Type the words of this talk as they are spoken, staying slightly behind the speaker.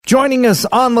Joining us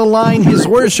on the line, His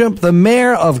Worship, the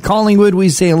Mayor of Collingwood. We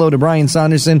say hello to Brian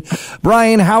Saunderson.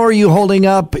 Brian, how are you holding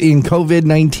up in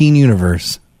COVID-19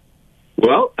 universe?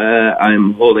 Well,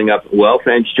 I'm holding up well,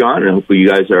 thanks, John, and hopefully you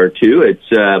guys are too.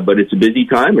 But it's a busy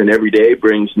time, and every day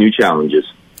brings new challenges.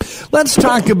 Let's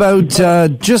talk about,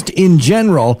 just in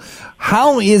general,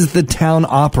 how is the town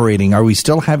operating? Are we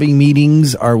still having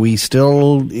meetings?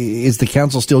 Is the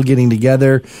council still getting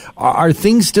together? Are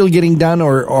things still getting done,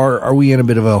 or are we in a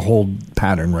bit of a hold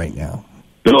pattern right now?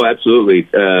 No, absolutely.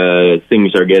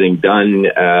 Things are getting done,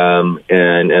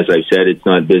 and as I said, it's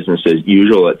not business as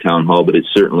usual at Town Hall, but it's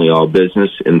certainly all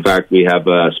business. In fact, we have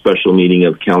a special meeting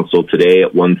of council today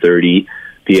at 1:30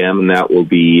 p.m., and that will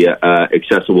be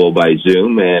accessible by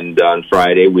Zoom. And on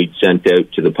Friday, we sent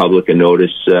out to the public a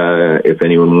notice. If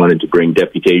anyone wanted to bring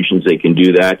deputations, they can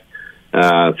do that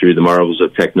through the marvels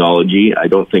of technology. I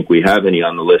don't think we have any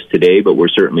on the list today, but we're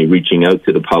certainly reaching out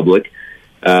to the public.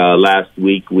 Last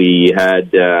week, we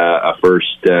had a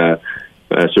first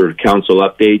sort of council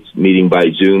updates meeting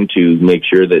by Zoom to make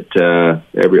sure that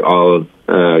all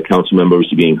council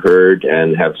members are being heard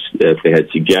and if they had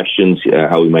suggestions,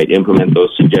 how we might implement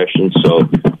those suggestions. So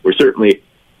we're certainly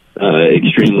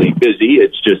extremely busy.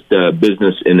 It's just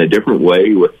business in a different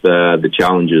way with the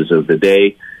challenges of the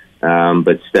day.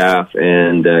 But staff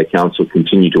and council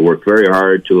continue to work very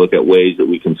hard to look at ways that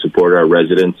we can support our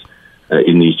residents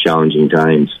in these challenging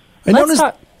times.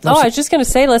 I was just going to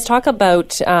say, let's talk about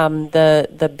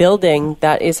the building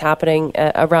that is happening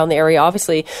around the area.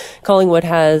 Obviously, Collingwood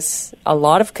has a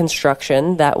lot of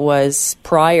construction that was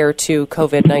prior to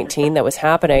COVID-19 that was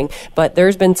happening, but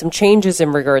there's been some changes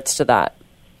in regards to that.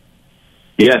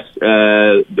 Yes,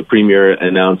 the Premier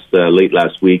announced late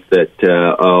last week that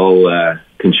all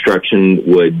construction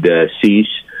would cease.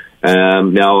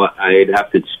 Now, I'd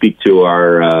have to speak to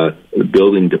our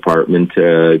building department,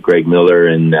 Greg Miller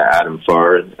and Adam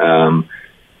Farr,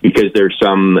 because there's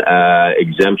some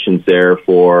exemptions there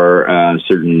for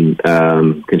certain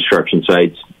construction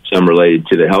sites, some related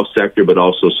to the health sector, but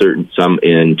also some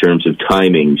in terms of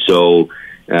timing. So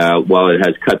while it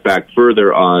has cut back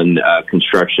further on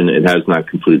construction, it has not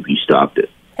completely stopped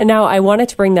it. And now I wanted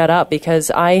to bring that up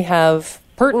because I have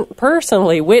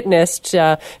personally witnessed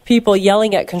people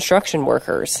yelling at construction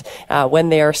workers when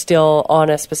they are still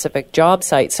on a specific job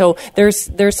site. So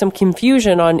there's some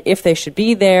confusion on if they should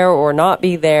be there or not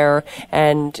be there,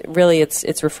 and really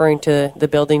it's referring to the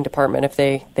building department if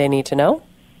they need to know.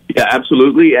 Yeah,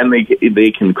 absolutely, and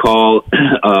they can call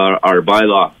our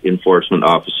bylaw enforcement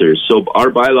officers. So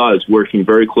our bylaw is working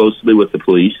very closely with the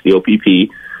police, the OPP,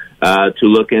 to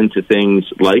look into things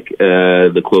like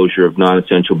the closure of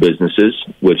non-essential businesses,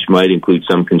 which might include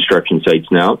some construction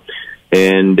sites now,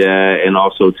 and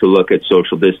also to look at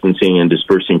social distancing and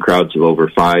dispersing crowds of over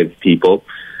 5 people.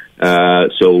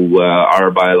 So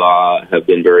our bylaw have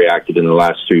been very active in the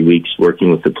last 3 weeks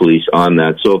working with the police on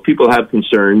that. So if people have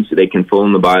concerns, they can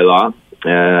phone the bylaw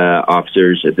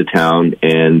officers at the town,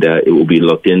 and it will be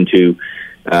looked into.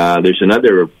 There's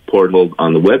another portal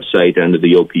on the website under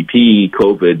the OPP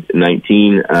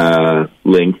COVID-19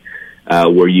 link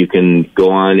where you can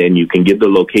go on and you can give the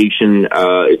location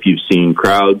if you've seen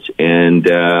crowds, and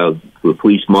the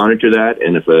police monitor that.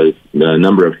 And if a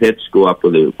number of hits go up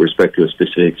with respect to a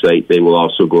specific site, they will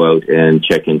also go out and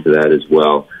check into that as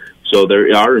well. So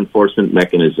there are enforcement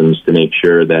mechanisms to make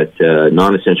sure that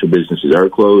non-essential businesses are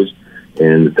closed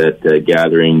and that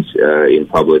gatherings in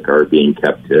public are being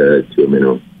kept to a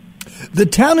minimum. The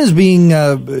town is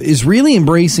really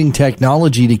embracing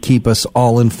technology to keep us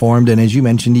all informed, and as you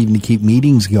mentioned, even to keep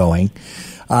meetings going.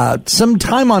 Some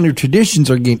time-honored traditions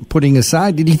are putting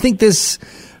aside. Did you think this,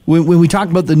 when we talk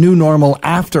about the new normal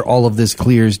after all of this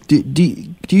clears, do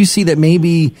you see that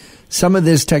maybe some of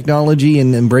this technology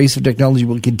and embrace of technology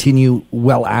will continue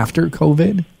well after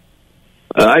COVID?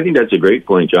 I think that's a great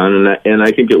point, John, and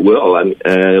I think it will.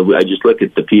 I just looked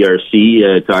at the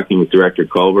PRC, talking with Director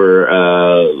Culver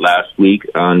last week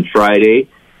on Friday.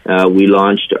 We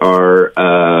launched our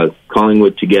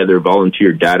Collingwood Together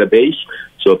volunteer database.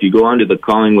 So if you go onto the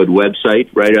Collingwood website,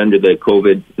 right under the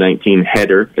COVID-19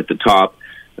 header at the top,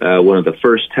 one of the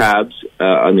first tabs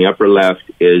on the upper left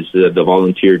is the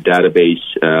volunteer database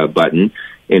button,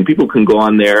 and people can go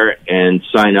on there and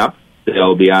sign up.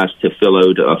 They'll be asked to fill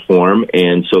out a form,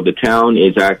 and so the town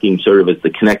is acting sort of as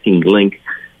the connecting link.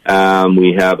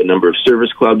 We have a number of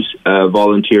service clubs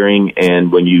volunteering,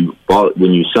 and when you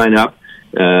sign up,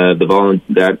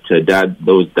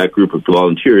 that group of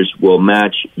volunteers will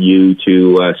match you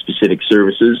to specific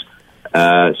services.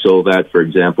 So that, for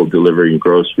example, delivering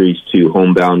groceries to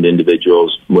homebound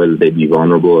individuals, whether they be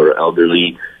vulnerable or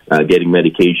elderly, getting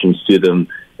medications to them,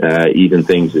 even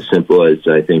things as simple as,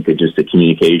 I think, just the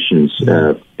communications,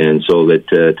 and so that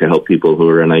to help people who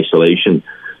are in isolation.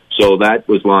 So that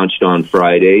was launched on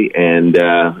Friday and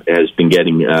has been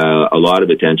getting a lot of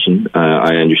attention,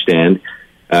 I understand.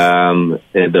 And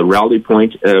the Rally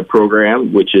Point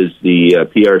program, which is the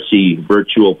PRC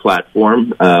virtual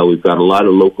platform, we've got a lot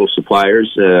of local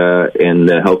suppliers and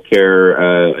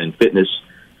healthcare and fitness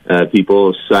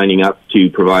people signing up to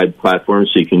provide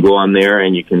platforms. So you can go on there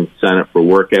and you can sign up for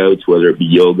workouts, whether it be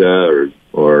yoga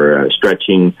or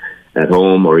stretching at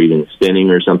home or even spinning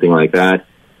or something like that.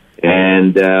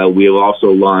 And we have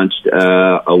also launched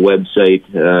a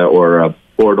website or a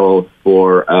portal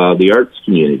for the arts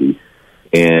community.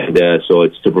 And so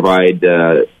it's to provide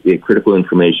critical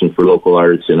information for local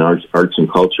arts and arts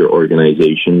and culture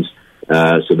organizations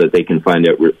so that they can find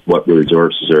out what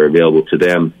resources are available to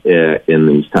them in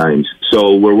these times.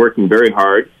 So we're working very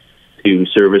hard to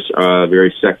service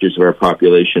various sectors of our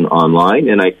population online.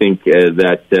 And I think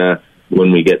that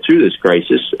when we get through this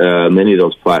crisis, many of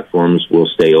those platforms will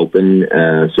stay open,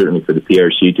 certainly for the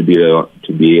PRC to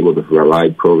be able to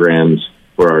provide programs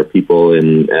for our people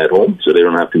at home, so they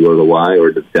don't have to go to the Y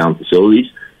or the down facilities.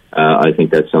 I think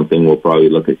that's something we'll probably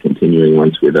look at continuing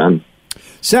once we're done.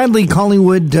 Sadly,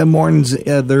 Collingwood mourns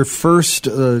their first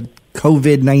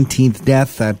COVID-19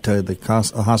 death at the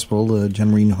hospital, the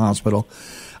Generine Hospital.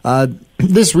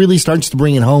 This really starts to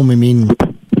bring it home. I mean,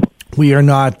 we are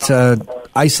not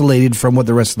isolated from what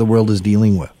the rest of the world is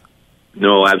dealing with.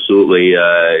 No, absolutely.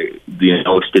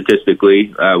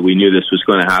 Statistically, we knew this was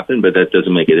going to happen, but that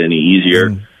doesn't make it any easier.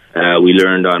 We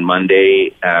learned on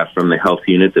Monday from the health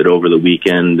unit that over the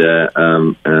weekend,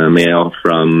 a male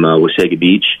from Wasaga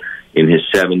Beach in his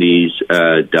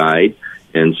 70s died.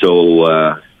 And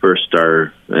so first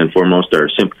and foremost, our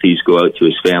sympathies go out to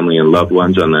his family and loved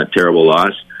ones on that terrible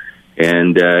loss.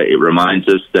 And it reminds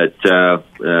us that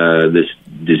this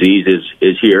disease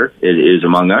is here, it is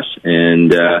among us,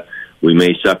 and we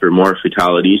may suffer more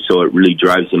fatalities. So it really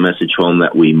drives the message home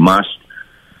that we must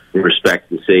respect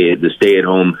the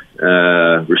stay-at-home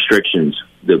restrictions.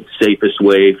 The safest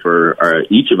way for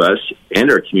each of us and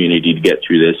our community to get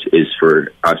through this is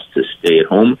for us to stay at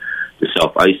home, to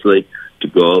self-isolate, to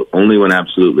go out only when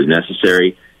absolutely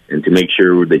necessary, and to make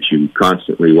sure that you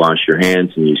constantly wash your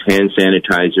hands and use hand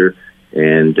sanitizer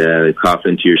and cough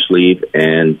into your sleeve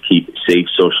and keep safe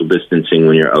social distancing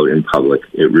when you're out in public.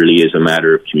 It really is a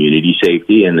matter of community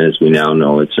safety, and as we now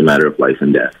know, it's a matter of life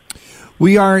and death.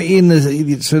 We are in the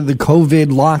COVID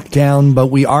lockdown, but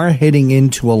we are heading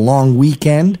into a long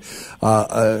weekend,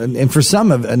 and for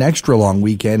some, an extra long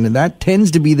weekend, and that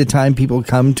tends to be the time people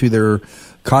come to their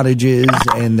cottages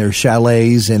and their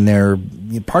chalets and their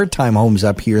part-time homes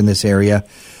up here in this area.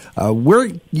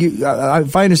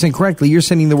 If I understand correctly, you're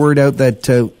sending the word out that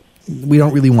we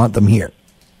don't really want them here.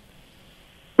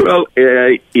 Well,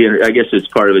 I guess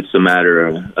it's a matter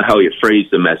of how you phrase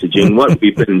the messaging. What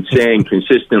we've been saying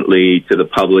consistently to the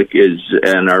public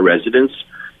and our residents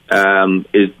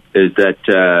is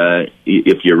that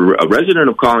if you're a resident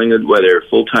of Collingwood, whether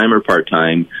full-time or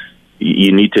part-time,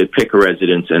 you need to pick a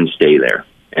residence and stay there.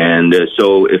 And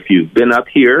so if you've been up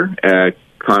here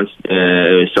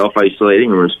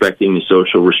self-isolating and respecting the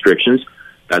social restrictions,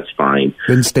 that's fine.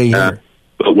 Then stay here.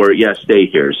 But stay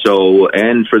here. So,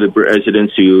 and for the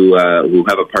residents who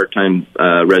have a part-time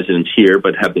residence here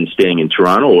but have been staying in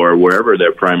Toronto or wherever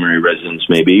their primary residence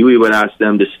may be, we would ask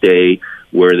them to stay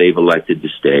where they've elected to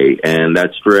stay. And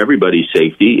that's for everybody's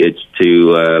safety. It's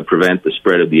to prevent the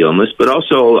spread of the illness. But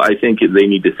also, I think they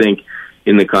need to think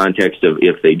in the context of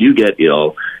if they do get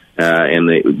ill,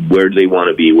 where do they want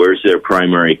to be? Where's their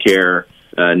primary care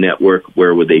network?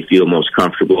 Where would they feel most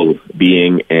comfortable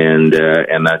being? And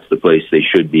that's the place they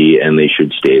should be, and they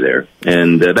should stay there.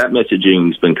 And that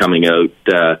messaging's been coming out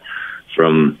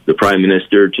from the Prime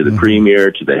Minister to the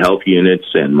Premier to the health units,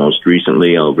 and most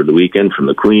recently over the weekend from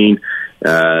the Queen.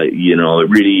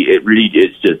 It really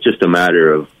is just a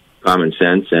matter of common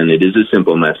sense, and it is a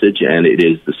simple message, and it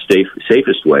is the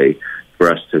safest way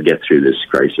for us to get through this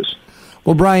crisis.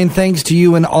 Well, Brian, thanks to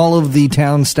you and all of the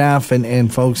town staff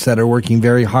and folks that are working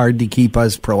very hard to keep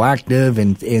us proactive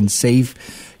and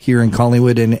safe here in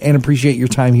Collingwood, and appreciate your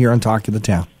time here on Talk of the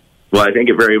Town. Well, I thank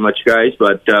you very much, guys.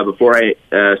 But before I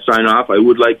sign off, I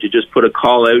would like to just put a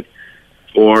call out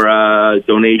for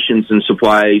donations and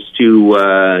supplies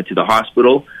to the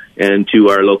hospital and to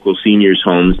our local seniors'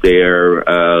 homes. They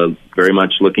are very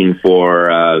much looking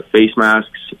for face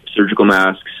masks, surgical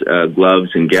masks, gloves,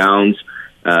 and gowns.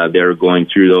 They're going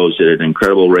through those at an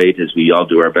incredible rate as we all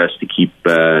do our best to keep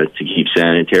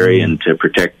sanitary and to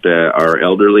protect our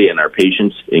elderly and our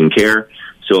patients in care.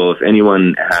 So if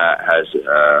anyone has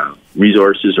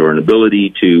resources or an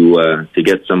ability to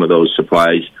get some of those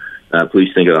supplies, please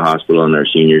think of the hospital and our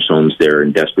seniors' homes. They're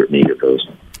in desperate need of those.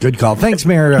 Good call. Thanks,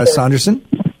 Mayor Saunderson.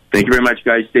 Thank you very much,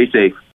 guys. Stay safe.